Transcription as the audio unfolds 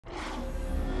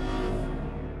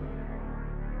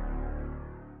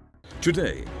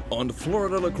Today on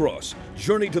Florida Lacrosse,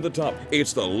 Journey to the Top,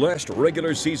 it's the last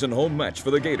regular season home match for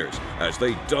the Gators as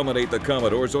they dominate the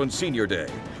Commodores on Senior Day.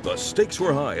 The stakes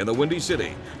were high in the Windy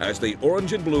City as the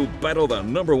Orange and Blue battle the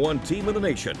 #1 team in the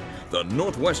nation, the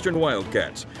Northwestern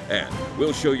Wildcats. And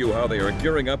we'll show you how they are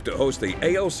gearing up to host the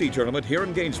ALC Tournament here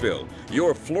in Gainesville.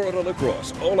 Your Florida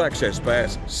Lacrosse All-Access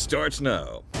Pass starts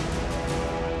now.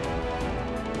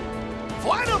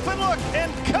 Wide open look,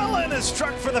 and Cullen is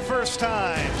struck for the first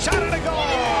time. Shot and a goal!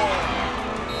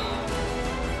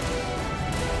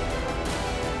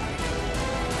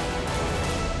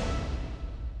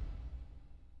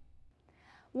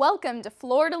 Welcome to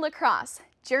Florida Lacrosse,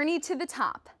 Journey to the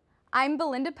Top. I'm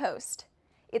Belinda Post.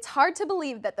 It's hard to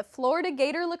believe that the Florida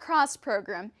Gator Lacrosse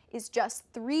program is just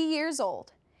 3 years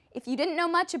old. If you didn't know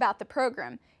much about the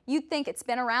program, you'd think it's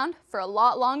been around for a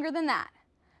lot longer than that.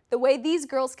 The way these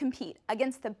girls compete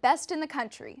against the best in the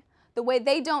country, the way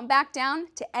they don't back down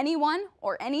to anyone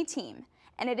or any team.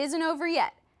 And it isn't over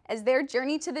yet, as their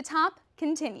journey to the top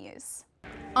continues.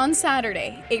 On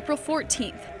Saturday, April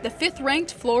 14th, the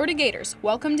 5th-ranked Florida Gators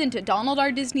welcomed into Donald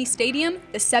R. Disney Stadium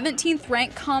the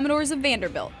 17th-ranked Commodores of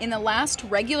Vanderbilt in the last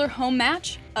regular home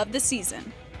match of the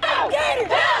season. Gators!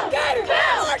 Gators!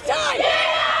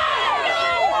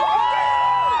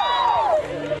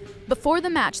 Before the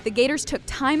match, the Gators took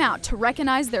time out to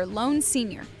recognize their lone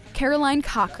senior, Caroline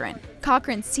Cochran.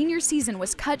 Cochran's senior season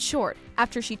was cut short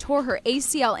after she tore her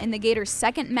ACL in the Gators'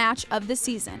 second match of the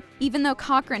season. Even though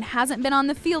Cochran hasn't been on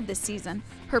the field this season,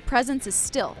 her presence is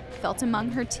still felt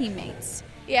among her teammates.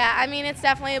 Yeah, I mean, it's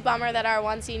definitely a bummer that our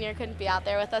one senior couldn't be out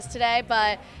there with us today,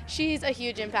 but she's a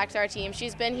huge impact to our team.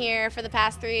 She's been here for the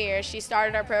past 3 years. She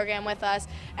started our program with us,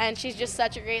 and she's just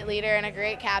such a great leader and a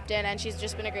great captain, and she's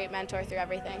just been a great mentor through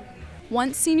everything.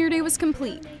 Once Senior Day was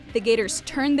complete, the Gators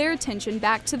turned their attention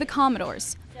back to the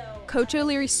Commodores. Coach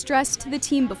O'Leary stressed to the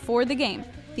team before the game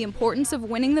the importance of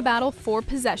winning the battle for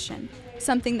possession,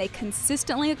 something they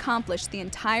consistently accomplished the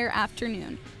entire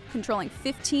afternoon, controlling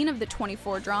 15 of the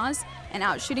 24 draws and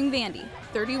outshooting Vandy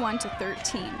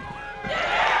 31-13.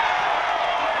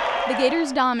 The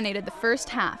Gators dominated the first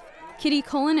half. Kitty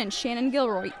Cullen and Shannon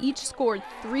Gilroy each scored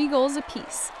 3 goals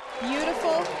apiece.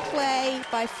 Beautiful play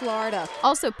by Florida.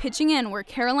 Also pitching in were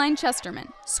Caroline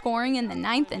Chesterman, scoring in the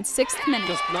 9th and 6th minute.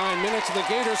 Just 9 minutes, and the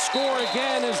Gators score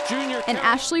again as junior. And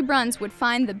Ashley Bruns would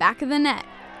find the back of the net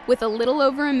with a little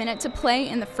over a minute to play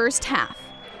in the first half,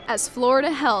 as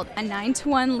Florida held a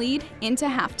 9-1 lead into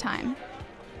halftime.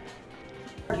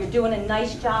 You're doing a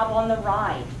nice job on the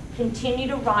ride. Continue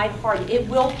to ride hard. It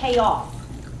will pay off.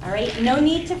 All right? No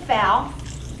need to foul.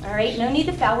 All right? No need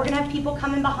to foul. We're going to have people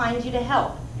coming behind you to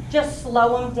help. Just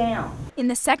slow them down. In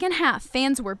the second half,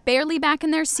 fans were barely back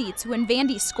in their seats when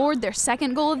Vandy scored their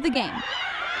second goal of the game.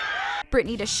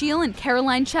 Brittany DeShiel and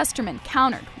Caroline Chesterman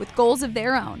countered with goals of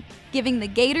their own, giving the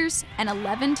Gators an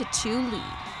 11-2 lead.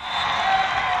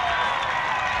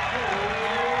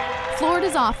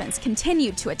 Florida's offense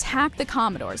continued to attack the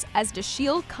Commodores as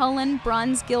DeShiel, Cullen,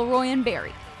 Bruns, Gilroy, and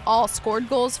Berry all scored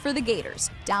goals for the Gators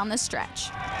down the stretch.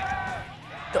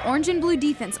 The Orange and Blue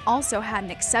defense also had an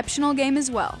exceptional game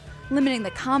as well, limiting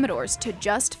the Commodores to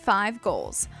just 5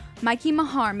 goals. Mikey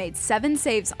Mahar made 7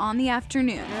 saves on the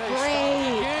afternoon.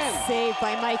 Great save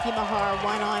by Mikey Mahar,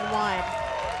 one-on-one.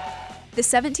 The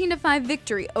 17-5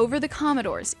 victory over the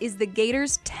Commodores is the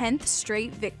Gators' 10th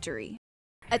straight victory.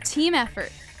 A team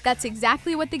effort. That's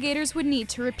exactly what the Gators would need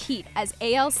to repeat as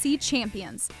ALC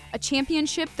champions, a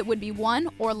championship that would be won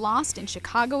or lost in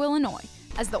Chicago, Illinois,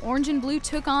 as the Orange and Blue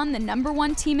took on the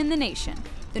 #1 team in the nation,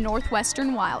 the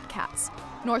Northwestern Wildcats.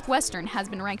 Northwestern has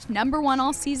been ranked #1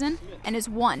 all season and has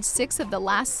won 6 of the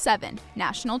last 7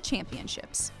 national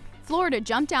championships. Florida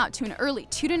jumped out to an early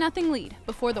 2-0 lead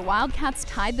before the Wildcats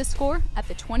tied the score at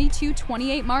the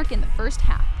 22-28 mark in the first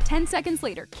half. 10 seconds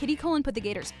later, Kitty Cullen put the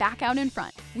Gators back out in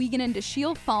front. Wiegand and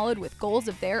DeShiel followed with goals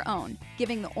of their own,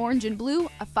 giving the Orange and Blue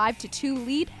a 5-2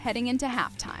 lead heading into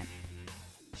halftime.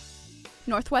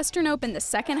 Northwestern opened the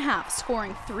second half,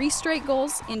 scoring 3 straight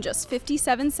goals in just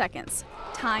 57 seconds,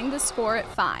 tying the score at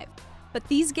 5. But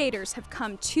these Gators have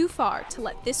come too far to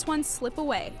let this one slip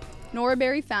away. Nora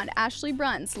Berry found Ashley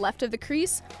Bruns left of the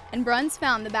crease, and Bruns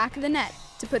found the back of the net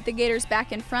to put the Gators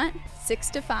back in front,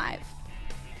 6-5.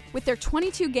 With their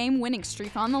 22-game winning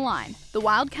streak on the line, the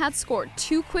Wildcats scored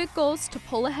 2 quick goals to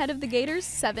pull ahead of the Gators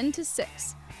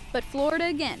 7-6. But Florida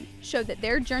again showed that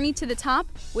their journey to the top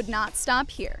would not stop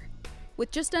here.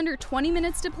 With just under 20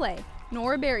 minutes to play,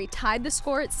 Nora Berry tied the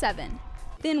score at 7.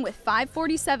 Then with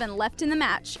 5:47 left in the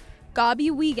match,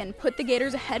 Gabi Wiegand put the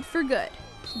Gators ahead for good.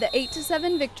 The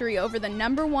 8-7 victory over the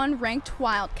 #1 ranked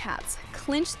Wildcats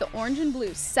clinched the Orange and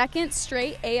Blue's 2nd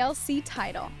straight ALC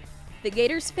title. The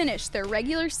Gators finished their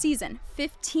regular season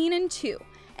 15-2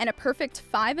 and a perfect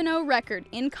 5-0 record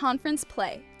in conference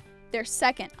play, their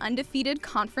second undefeated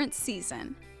conference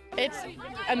season. It's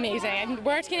amazing.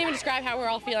 Words can't even describe how we're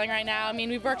all feeling right now. I mean,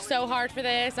 we've worked so hard for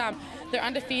this. They're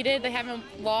undefeated. They haven't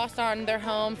lost on their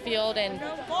home field in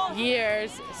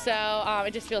years, so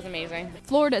it just feels amazing.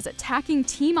 Florida's attacking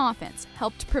team offense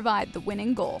helped provide the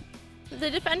winning goal. The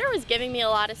defender was giving me a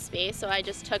lot of space, so I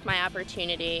just took my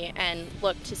opportunity and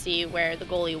looked to see where the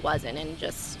goalie wasn't and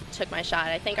just took my shot.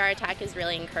 I think our attack is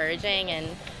really encouraging, and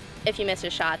if you miss a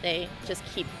shot, they just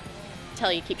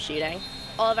tell you keep shooting.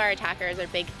 All of our attackers are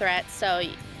big threats, so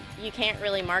you can't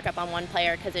really mark up on one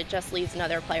player because it just leaves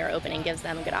another player open and gives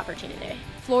them a good opportunity.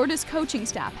 Florida's coaching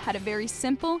staff had a very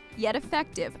simple yet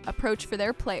effective approach for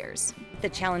their players. The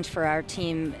challenge for our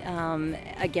team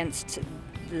against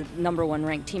the #1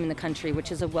 ranked team in the country, which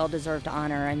is a well-deserved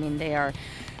honor. I mean, they are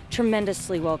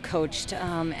tremendously well coached,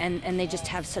 and they just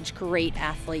have such great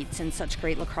athletes and such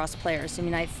great lacrosse players. I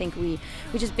mean, I think we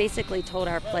just basically told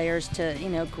our players to,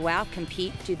 go out,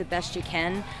 compete, do the best you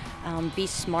can, be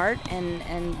smart,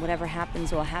 and whatever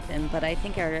happens will happen. But I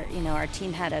think our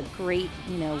team had a great,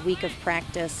 week of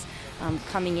practice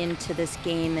coming into this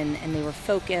game, and they were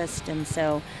focused, and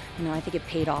so, I think it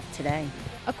paid off today.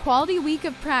 A quality week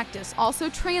of practice also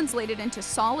translated into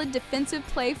solid defensive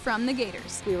play from the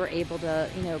Gators. We were able to,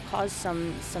 cause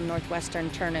some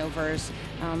Northwestern turnovers,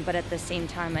 but at the same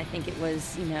time, I think it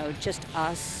was, just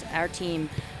us, our team,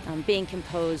 being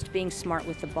composed, being smart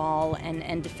with the ball,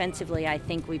 and defensively, I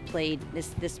think we played.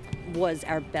 This was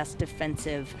our best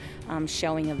defensive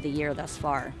showing of the year thus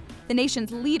far. The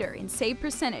nation's leader in save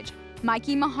percentage,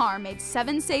 Mikey Mahar, made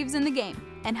 7 saves in the game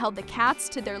and held the Cats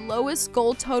to their lowest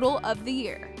goal total of the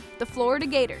year. The Florida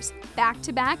Gators,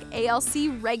 back-to-back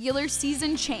ALC regular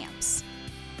season champs.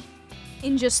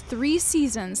 In just 3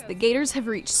 seasons, the Gators have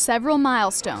reached several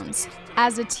milestones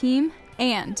as a team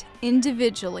and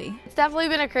individually. It's definitely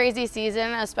been a crazy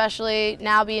season, especially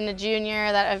now being a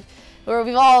junior where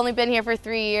we've all only been here for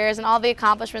 3 years, and all the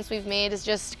accomplishments we've made is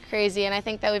just crazy. And I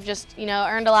think that we've just,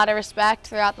 earned a lot of respect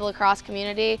throughout the lacrosse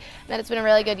community, and that it's been a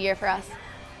really good year for us.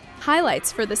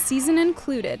 Highlights for the season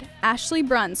included Ashley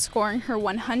Bruns scoring her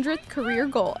 100th career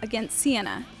goal against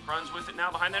Siena. Bruns with it now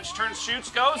behind that, she turns,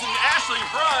 shoots, goes, and Ashley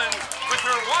Bruns with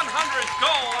her 100th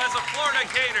goal as a Florida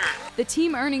Gator. The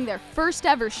team earning their first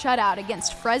ever shutout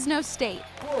against Fresno State.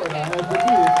 Florida has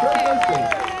defeated Fresno State.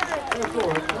 Their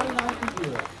score is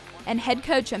 29-0. And head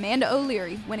coach Amanda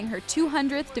O'Leary winning her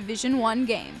 200th Division I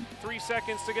game. 3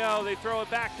 seconds to go. They throw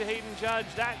it back to Hayden Judge.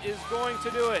 That is going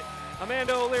to do it.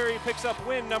 Amanda O'Leary picks up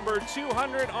win number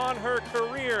 200 on her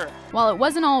career. While it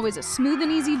wasn't always a smooth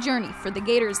and easy journey for the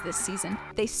Gators this season,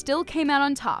 they still came out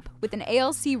on top with an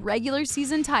ALC regular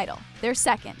season title, their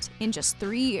second in just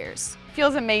 3 years.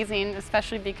 Feels amazing,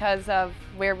 especially because of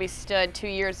where we stood 2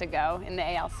 years ago in the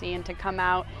ALC, and to come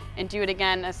out and do it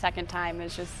again a second time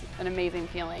is just an amazing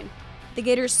feeling. The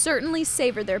Gators certainly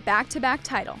savored their back-to-back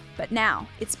title, but now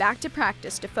it's back to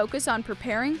practice to focus on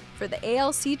preparing for the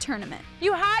ALC tournament.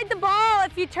 You hide the ball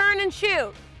if you turn and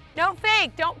shoot. Don't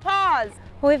fake, don't pause.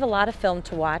 Well, we have a lot of film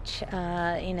to watch.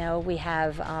 We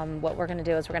have what we're going to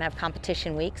do is we're going to have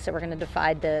competition week, so we're going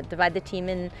to divide the team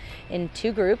in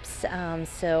 2 groups.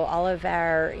 So all of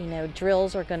our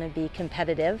drills are going to be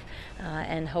competitive,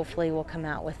 and hopefully we'll come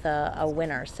out with a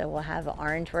winner. So we'll have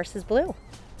orange versus blue.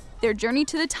 Their journey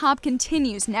to the top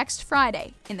continues next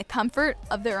Friday in the comfort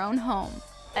of their own home.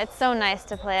 It's so nice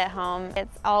to play at home.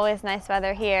 It's always nice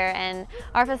weather here, and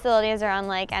our facilities are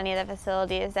unlike any of the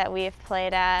facilities that we've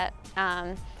played at,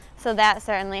 so that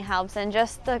certainly helps. And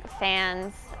just the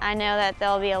fans, I know that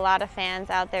there'll be a lot of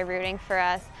fans out there rooting for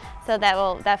us, so that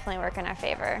will definitely work in our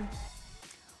favor.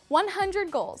 100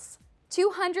 goals,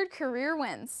 200 career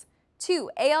wins,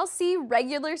 2 ALC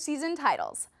regular season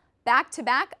titles,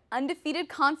 back-to-back undefeated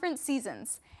conference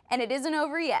seasons, and it isn't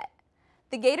over yet.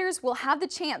 The Gators will have the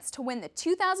chance to win the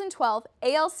 2012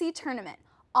 ALC Tournament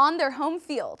on their home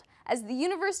field, as the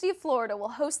University of Florida will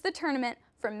host the tournament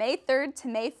from May 3rd to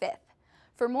May 5th.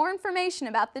 For more information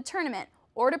about the tournament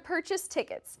or to purchase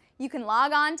tickets, you can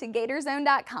log on to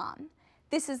Gatorzone.com.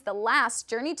 This is the last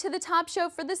Journey to the Top show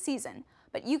for the season,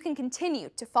 but you can continue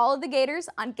to follow the Gators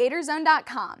on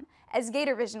Gatorzone.com, as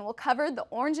Gator Vision will cover the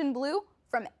orange and blue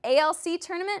from ALC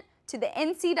Tournament to the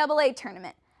NCAA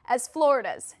Tournament, as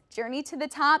Florida's journey to the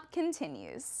top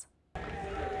continues.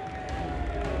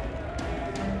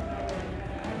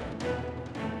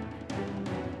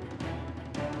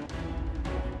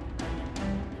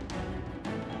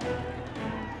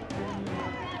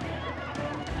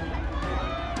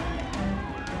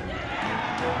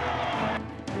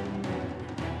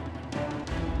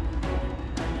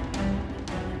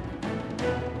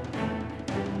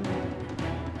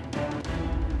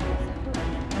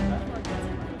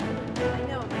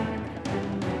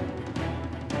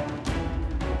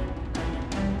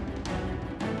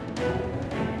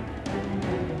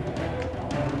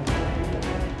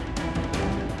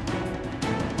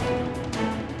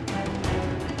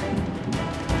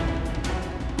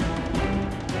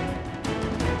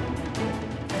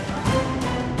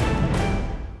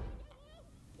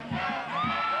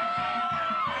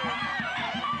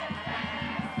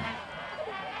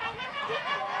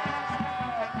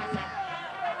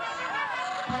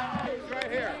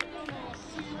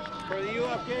 For the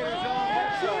UF Gators on